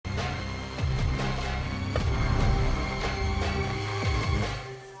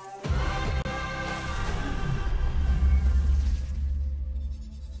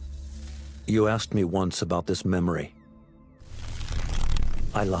You asked me once about this memory.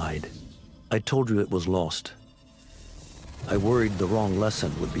 I lied. I told you it was lost. I worried the wrong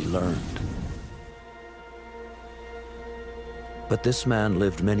lesson would be learned. But this man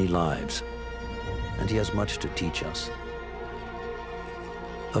lived many lives, and he has much to teach us.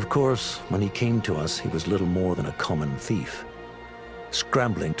 Of course, when he came to us, he was little more than a common thief,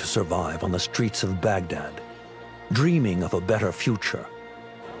 scrambling to survive on the streets of Baghdad, dreaming of a better future.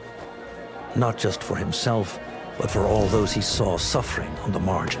 Not just for himself, but for all those he saw suffering on the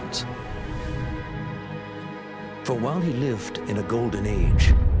margins. For while he lived in a golden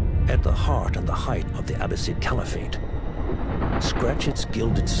age, at the heart and the height of the Abbasid Caliphate, scratch its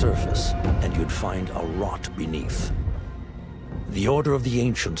gilded surface and you'd find a rot beneath. The Order of the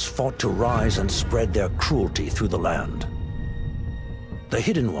Ancients fought to rise and spread their cruelty through the land. The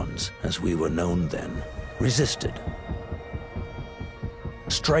Hidden Ones, as we were known then, resisted,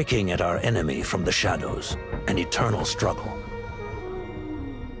 striking at our enemy from the shadows, an eternal struggle.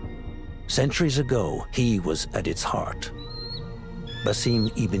 Centuries ago, he was at its heart,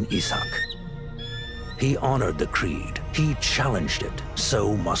 Basim ibn Ishaq. He honored the creed, he challenged it,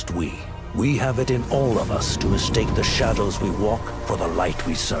 so must we. We have it in all of us to mistake the shadows we walk for the light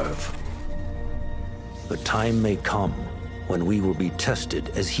we serve. The time may come when we will be tested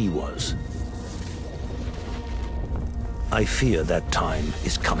as he was. I fear that time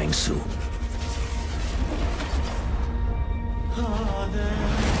is coming soon.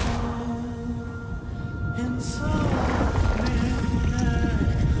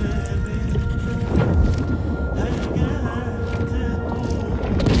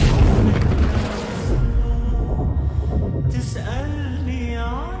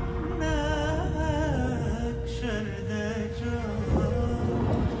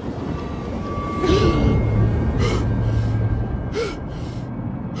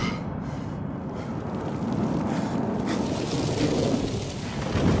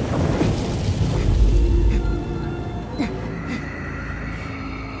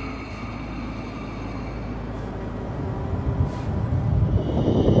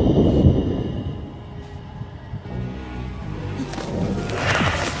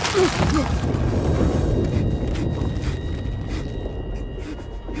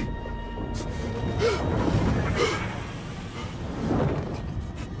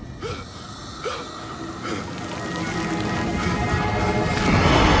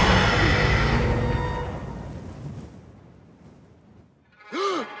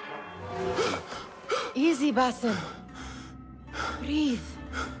 Easy, Basim. Breathe.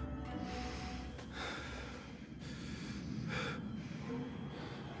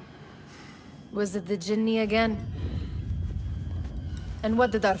 Was it the Jinni again? And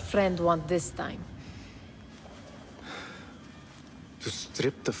what did our friend want this time? To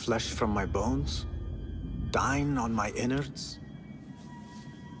strip the flesh from my bones? Dine on my innards?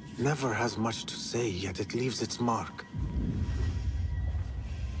 Never has much to say, yet it leaves its mark.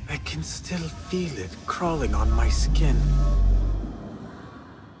 I can still feel it crawling on my skin.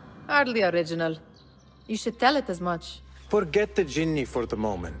 Hardly original. You should tell it as much. Forget the Jinni for the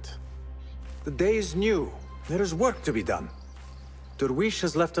moment. The day is new. There is work to be done. Derwish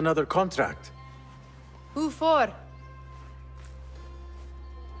has left another contract. Who for?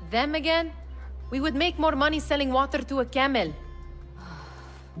 Them again? We would make more money selling water to a camel.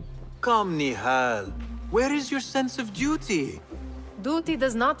 Come, Nihal. Where is your sense of duty? Duty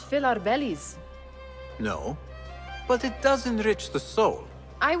does not fill our bellies. No, but it does enrich the soul.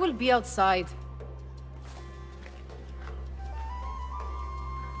 I will be outside.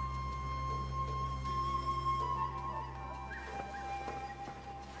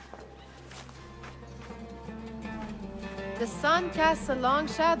 The sun casts a long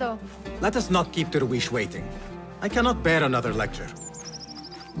shadow. Let us not keep Derwish waiting. I cannot bear another lecture.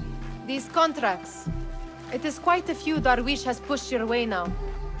 These contracts. It is quite a few Darwish has pushed your way now.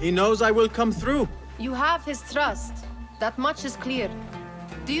 He knows I will come through. You have his trust. That much is clear.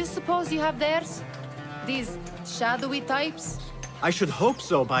 Do you suppose you have theirs? These shadowy types? I should hope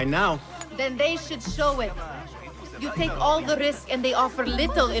so by now. Then they should show it. You take all the risk and they offer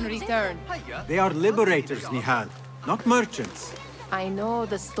little in return. They are liberators, Nihal, not merchants. I know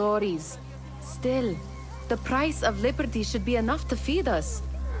the stories. Still, the price of liberty should be enough to feed us.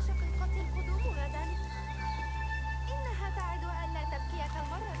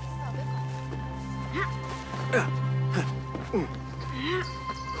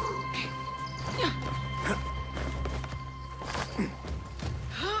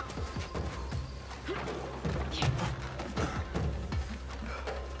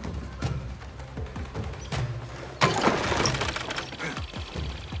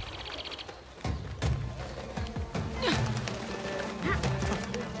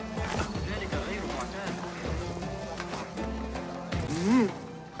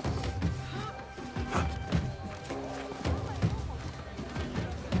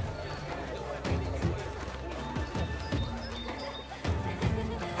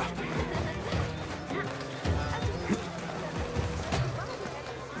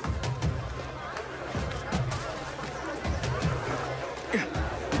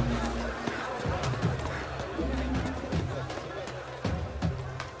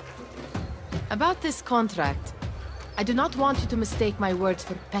 About this contract, I do not want you to mistake my words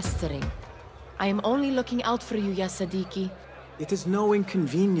for pestering. I am only looking out for you, ya Sadiki. It is no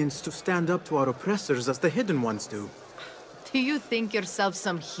inconvenience to stand up to our oppressors as the Hidden Ones do. Do you think yourself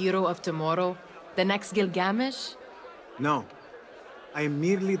some hero of tomorrow? The next Gilgamesh? No. I am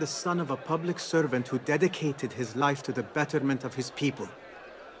merely the son of a public servant who dedicated his life to the betterment of his people.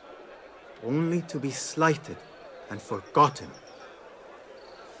 Only to be slighted and forgotten.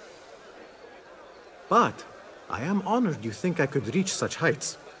 But I am honored you think I could reach such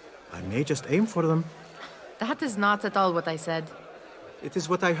heights. I may just aim for them. That is not at all what I said. It is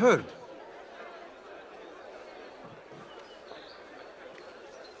what I heard.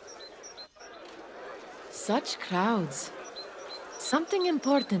 Such crowds. Something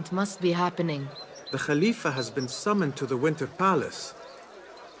important must be happening. The Khalifa has been summoned to the Winter Palace.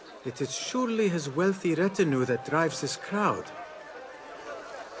 It is surely his wealthy retinue that drives this crowd.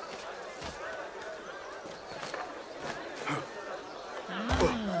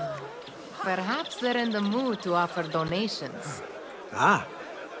 Perhaps they're in the mood to offer donations. Ah,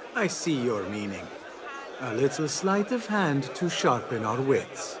 I see your meaning. A little sleight of hand to sharpen our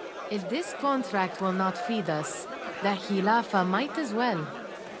wits. If this contract will not feed us, the Khilafah might as well.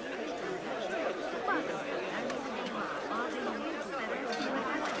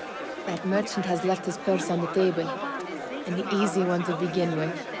 That merchant has left his purse on the table. An easy one to begin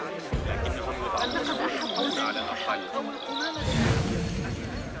with.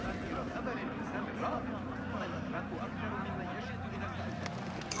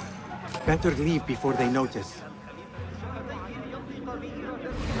 Better leave before they notice.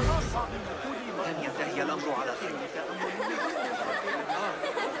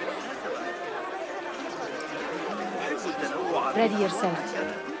 Ready yourself.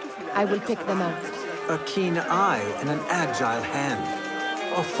 I will pick them out. A keen eye and an agile hand.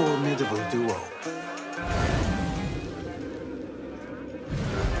 A formidable duo.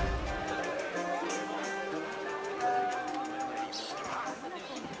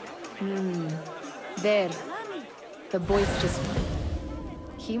 There. The boisterous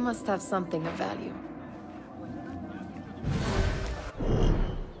one. He must have something of value.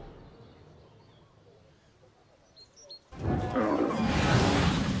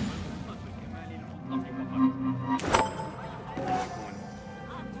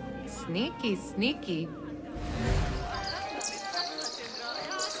 Sneaky, sneaky.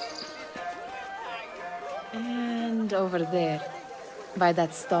 And over there, by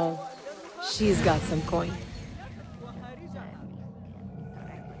that stall, she's got some coin.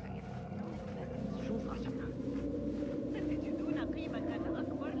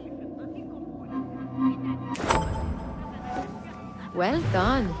 Well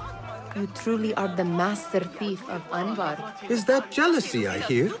done. You truly are the master thief of Anbar. Is that jealousy I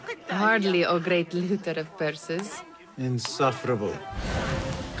hear? Hardly, O great looter of purses. Insufferable.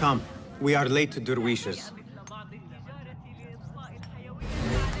 Come, we are late to Derwishes.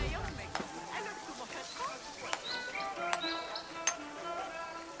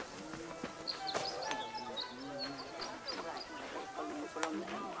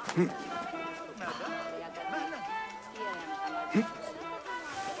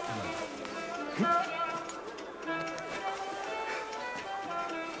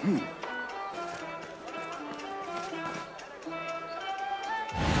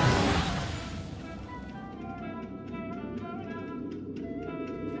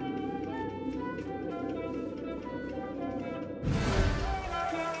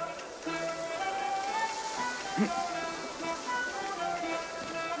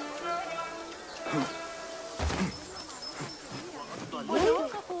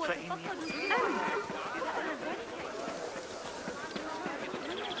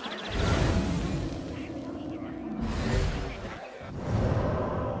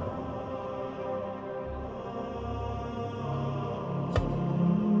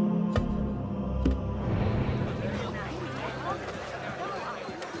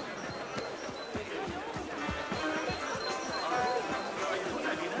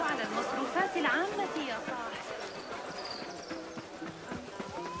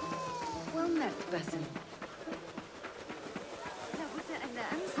 Basim.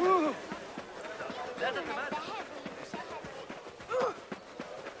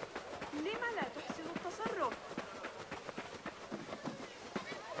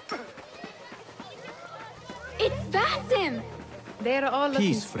 It's Basim! They're all looking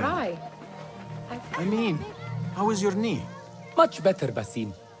Peace, friend. spry. I mean, how is your knee? Much better,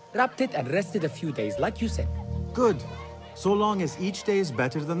 Basim. Wrapped it and rested a few days, like you said. Good. So long as each day is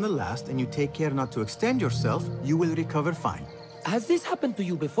better than the last and you take care not to extend yourself, you will recover fine. Has this happened to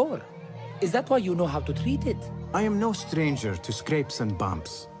you before? Is that why you know how to treat it? I am no stranger to scrapes and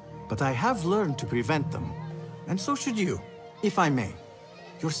bumps, but I have learned to prevent them. And so should you, if I may.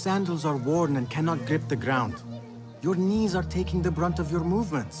 Your sandals are worn and cannot grip the ground. Your knees are taking the brunt of your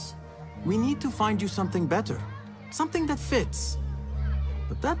movements. We need to find you something better. Something that fits.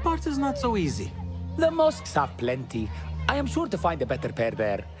 But that part is not so easy. The mosques have plenty. I am sure to find a better pair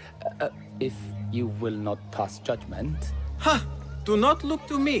there. If you will not pass judgment. Ha! Do not look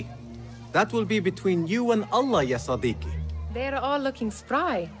to me. That will be between you and Allah, ya Sadiqi. They're all looking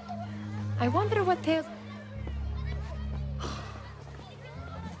spry. I wonder what tale...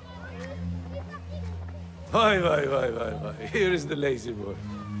 Why. Here is the lazy boy.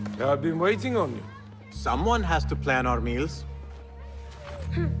 I've been waiting on you. Someone has to plan our meals.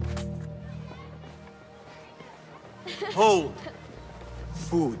 Hold.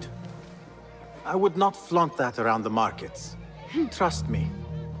 Food. I would not flaunt that around the markets. Trust me.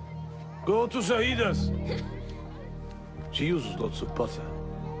 Go to Saida's. She uses lots of butter.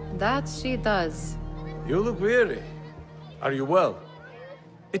 That she does. You look weary. Are you well?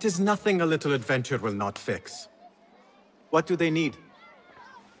 It is nothing a little adventure will not fix. What do they need?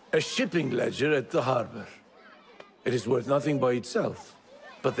 A shipping ledger at the harbor. It is worth nothing by itself,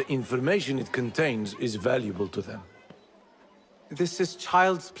 but the information it contains is valuable to them. This is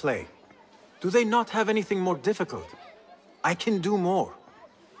child's play. Do they not have anything more difficult? I can do more.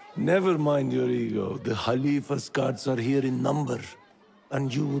 Never mind your ego. The Khalifa's guards are here in number,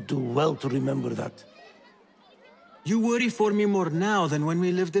 and you would do well to remember that. You worry for me more now than when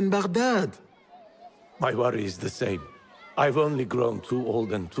we lived in Baghdad. My worry is the same. I've only grown too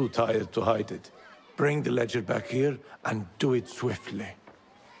old and too tired to hide it. Bring the ledger back here, and do it swiftly.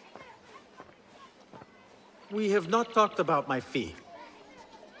 We have not talked about my fee.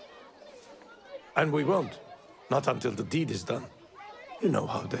 And we won't. Not until the deed is done. You know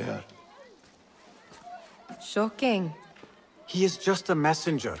how they are. Shocking. He is just a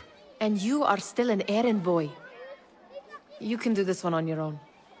messenger. And you are still an errand boy. You can do this one on your own.